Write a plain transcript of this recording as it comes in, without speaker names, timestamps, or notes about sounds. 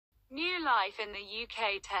New Life in the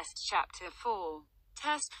UK Test Chapter 4.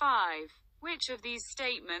 Test 5. Which of these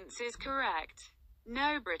statements is correct?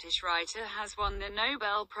 No British writer has won the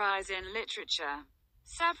Nobel Prize in Literature.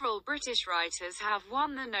 Several British writers have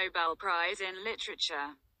won the Nobel Prize in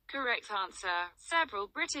Literature. Correct answer. Several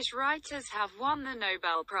British writers have won the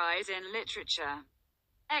Nobel Prize in Literature.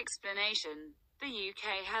 Explanation. The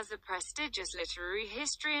UK has a prestigious literary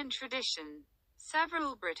history and tradition.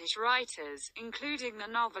 Several British writers, including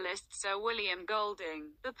the novelist Sir William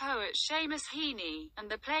Golding, the poet Seamus Heaney, and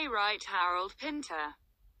the playwright Harold Pinter,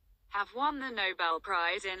 have won the Nobel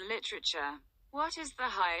Prize in Literature. What is the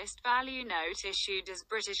highest value note issued as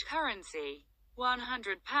British currency?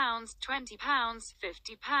 £100, £20,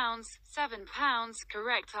 £50, £7.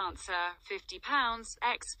 Correct answer, £50.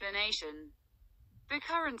 Explanation. The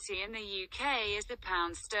currency in the UK is the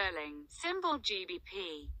pound sterling, symbol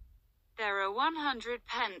GBP. There are 100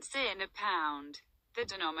 pence in a pound. The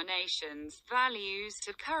denominations, values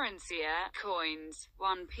to currency are coins,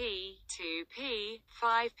 1p, 2p,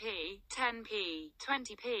 5p, 10p,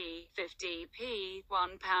 20p, 50p,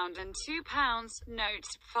 £1 and £2,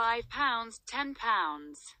 notes, £5, £10,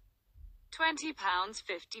 £20,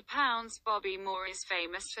 £50. Bobby Moore is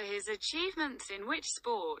famous for his achievements in which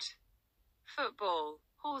sport? Football,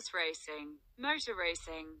 horse racing, motor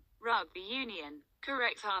racing, rugby union.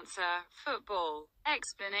 Correct answer, football.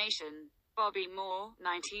 Explanation. Bobby Moore,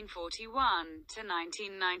 1941 to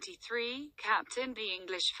 1993, captained the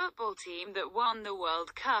English football team that won the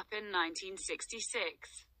World Cup in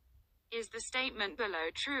 1966. Is the statement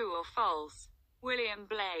below true or false? William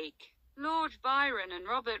Blake, Lord Byron and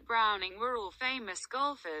Robert Browning were all famous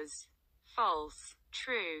golfers. False.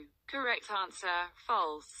 True. Correct answer,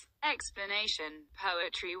 false. Explanation.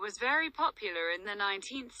 Poetry was very popular in the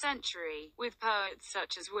 19th century, with poets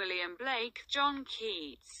such as William Blake, John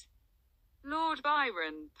Keats, Lord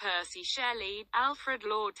Byron, Percy Shelley, Alfred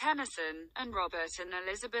Lord Tennyson, and Robert and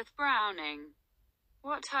Elizabeth Browning.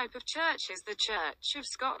 What type of church is the Church of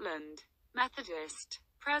Scotland? Methodist,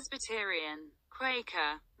 Presbyterian,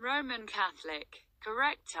 Quaker, Roman Catholic.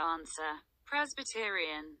 Correct answer,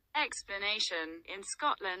 Presbyterian. Explanation. In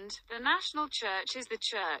Scotland, the national church is the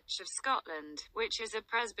Church of Scotland, which is a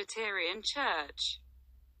Presbyterian church.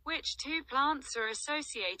 Which two plants are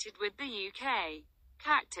associated with the UK?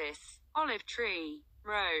 Cactus, olive tree,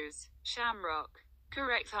 rose, shamrock.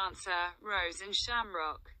 Correct answer, rose and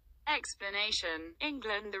shamrock. Explanation.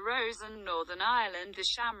 England the rose and Northern Ireland the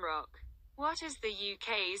shamrock. What is the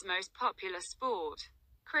UK's most popular sport?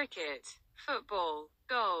 Cricket, football,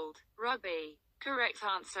 gold, rugby. Correct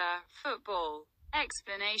answer, football.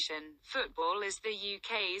 Explanation. Football is the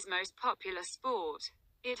UK's most popular sport.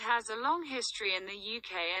 It has a long history in the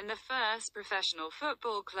UK and the first professional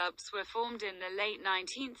football clubs were formed in the late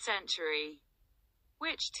 19th century.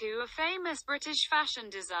 Which two are famous British fashion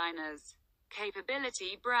designers?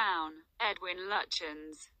 Capability Brown, Edwin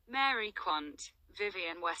Lutyens, Mary Quant,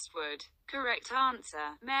 Vivienne Westwood. Correct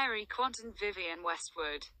answer, Mary Quant and Vivienne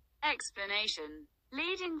Westwood. Explanation.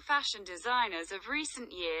 Leading fashion designers of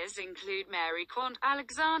recent years include Mary Quant,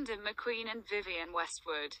 Alexander McQueen and Vivienne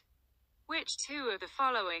Westwood. Which two of the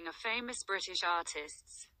following are famous British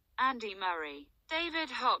artists? Andy Murray, David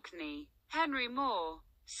Hockney, Henry Moore,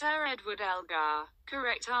 Sir Edward Elgar.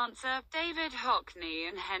 Correct answer, David Hockney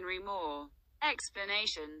and Henry Moore.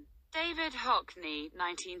 Explanation. David Hockney,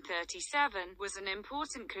 1937, was an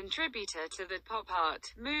important contributor to the pop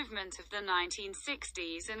art movement of the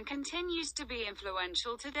 1960s and continues to be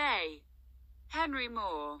influential today. Henry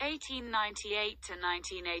Moore, 1898 to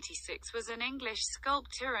 1986, was an English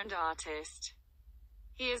sculptor and artist.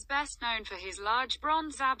 He is best known for his large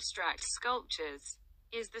bronze abstract sculptures.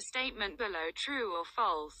 Is the statement below true or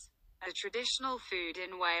false? A traditional food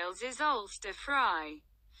in Wales is Ulster fry.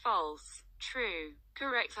 False. True.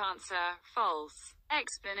 Correct answer, false.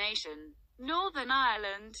 Explanation. Northern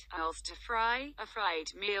Ireland, Ulster fry, a fried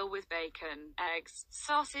meal with bacon, eggs,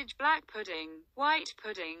 sausage, black pudding, white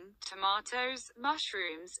pudding, tomatoes,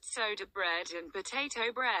 mushrooms, soda bread and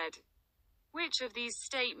potato bread. Which of these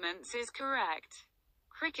statements is correct?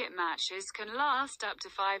 Cricket matches can last up to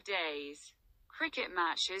 5 days. Cricket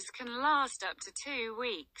matches can last up to 2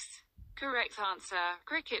 weeks. Correct answer,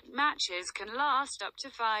 cricket matches can last up to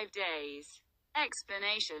 5 days.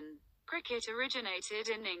 Explanation. Cricket originated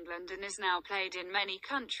in England and is now played in many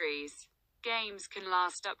countries. Games can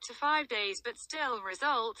last up to 5 days but still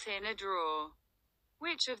result in a draw.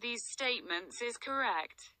 Which of these statements is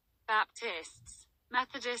correct? Baptists,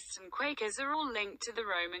 Methodists and Quakers are all linked to the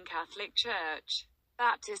Roman Catholic Church.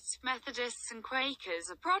 Baptists, Methodists and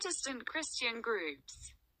Quakers are Protestant Christian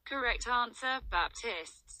groups. Correct answer,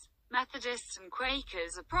 Baptists. Methodists and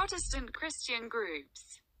Quakers are Protestant Christian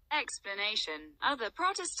groups. Explanation. Other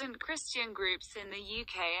Protestant Christian groups in the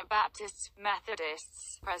UK are Baptists,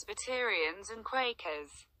 Methodists, Presbyterians and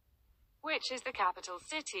Quakers. Which is the capital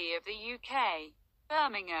city of the UK?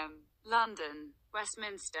 Birmingham, London,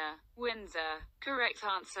 Westminster, Windsor. Correct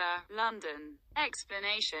answer, London.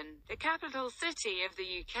 Explanation. The capital city of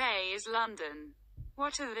the UK is London.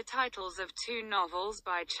 What are the titles of two novels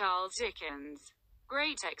by Charles Dickens?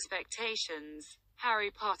 Great Expectations, Harry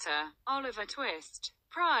Potter, Oliver Twist,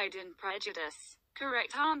 Pride and Prejudice.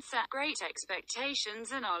 Correct answer, Great Expectations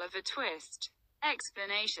and Oliver Twist.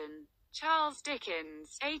 Explanation. Charles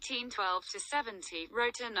Dickens, 1812–70,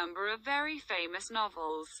 wrote a number of very famous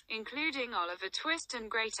novels, including Oliver Twist and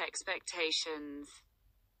Great Expectations.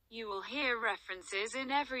 You will hear references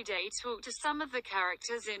in everyday talk to some of the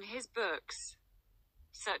characters in his books,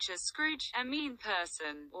 such as Scrooge, a mean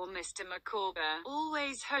person, or Mr. Micawber,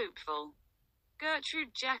 always hopeful.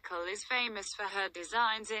 Gertrude Jekyll is famous for her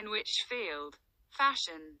designs in which field?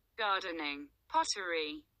 Fashion, gardening,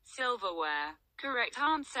 pottery, silverware. Correct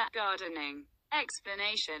answer, gardening.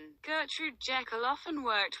 Explanation. Gertrude Jekyll often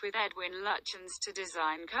worked with Edwin Lutyens to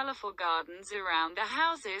design colourful gardens around the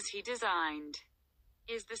houses he designed.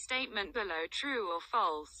 Is the statement below true or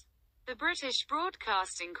false? The British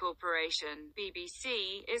Broadcasting Corporation,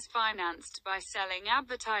 BBC, is financed by selling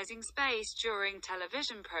advertising space during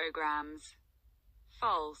television programmes.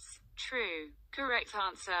 False. True. Correct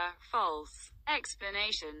answer, false.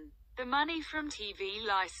 Explanation. The money from TV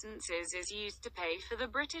licenses is used to pay for the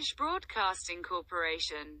British Broadcasting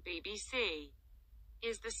Corporation, BBC.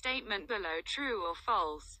 Is the statement below true or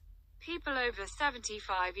false? People over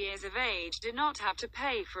 75 years of age do not have to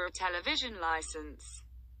pay for a television license.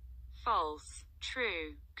 False.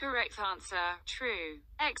 True. Correct answer, true.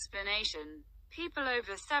 Explanation. People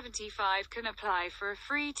over 75 can apply for a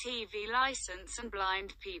free TV license and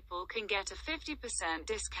blind people can get a 50%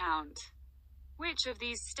 discount. Which of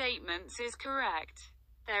these statements is correct?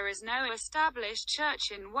 There is no established church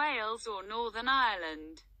in Wales or Northern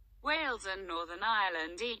Ireland. Wales and Northern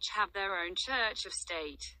Ireland each have their own church of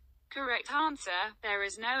state. Correct answer, there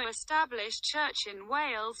is no established church in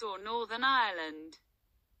Wales or Northern Ireland.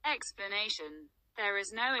 Explanation. There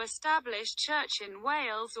is no established church in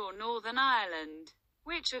Wales or Northern Ireland.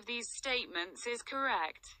 Which of these statements is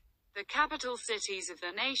correct? The capital cities of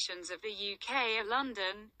the nations of the UK are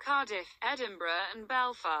London, Cardiff, Edinburgh and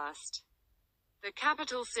Belfast. The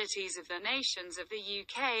capital cities of the nations of the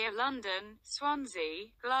UK are London,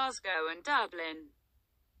 Swansea, Glasgow and Dublin.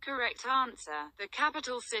 Correct answer. The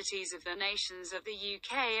capital cities of the nations of the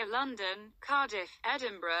UK are London, Cardiff,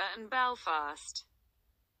 Edinburgh and Belfast.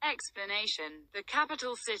 Explanation. The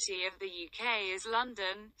capital city of the UK is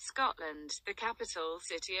London, Scotland. The capital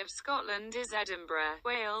city of Scotland is Edinburgh,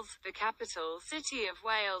 Wales. The capital city of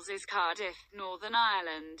Wales is Cardiff, Northern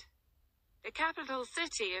Ireland. The capital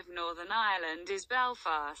city of Northern Ireland is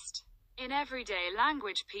Belfast. In everyday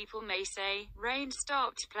language people may say, "Rain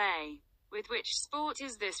stopped play." With which sport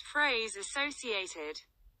is this phrase associated?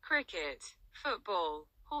 Cricket, football,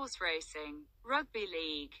 horse racing, rugby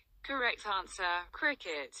league. Correct answer,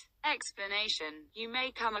 cricket. Explanation. You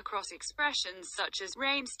may come across expressions such as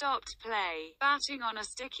rain stopped play, batting on a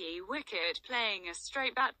sticky wicket, playing a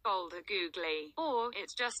straight bat bowled a googly, or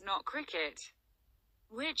it's just not cricket,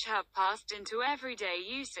 which have passed into everyday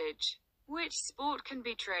usage. Which sport can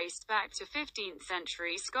be traced back to 15th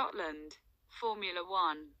century Scotland? Formula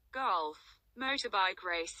 1, golf, motorbike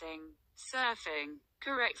racing, surfing.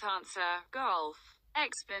 Correct answer, golf.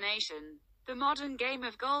 Explanation. The modern game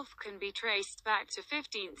of golf can be traced back to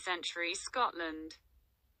 15th century Scotland.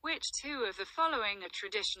 Which two of the following are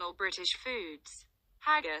traditional British foods?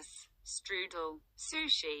 Haggis, strudel,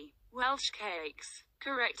 sushi, Welsh cakes.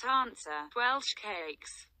 Correct answer, Welsh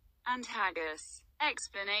cakes and haggis.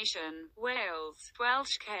 Explanation. Wales,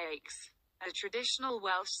 Welsh cakes. A traditional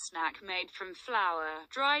Welsh snack made from flour,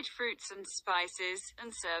 dried fruits and spices,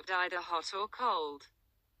 and served either hot or cold.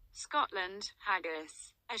 Scotland,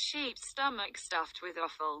 haggis. A sheep's stomach stuffed with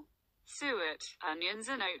offal, suet, onions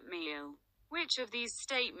and oatmeal. Which of these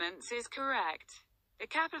statements is correct? The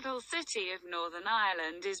capital city of Northern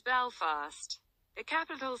Ireland is Belfast. The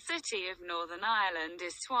capital city of Northern Ireland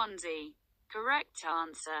is Swansea. Correct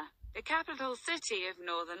answer. The capital city of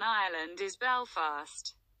Northern Ireland is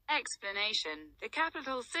Belfast. Explanation. The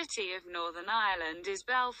capital city of Northern Ireland is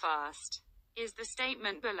Belfast. Is the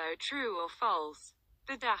statement below true or false?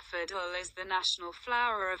 The daffodil is the national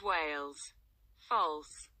flower of Wales.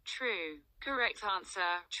 False. True. Correct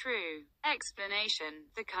answer, true. Explanation.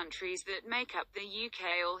 The countries that make up the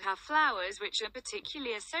UK all have flowers which are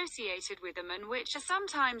particularly associated with them and which are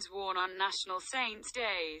sometimes worn on national saints'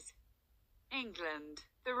 days. England,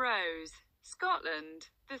 the rose. Scotland,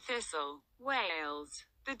 the thistle. Wales,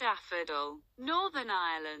 the daffodil. Northern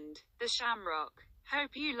Ireland, the shamrock.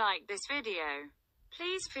 Hope you liked this video.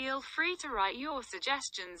 Please feel free to write your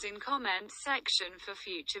suggestions in comments section for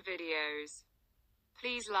future videos.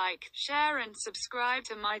 Please like, share and subscribe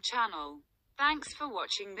to my channel. Thanks for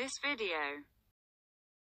watching this video.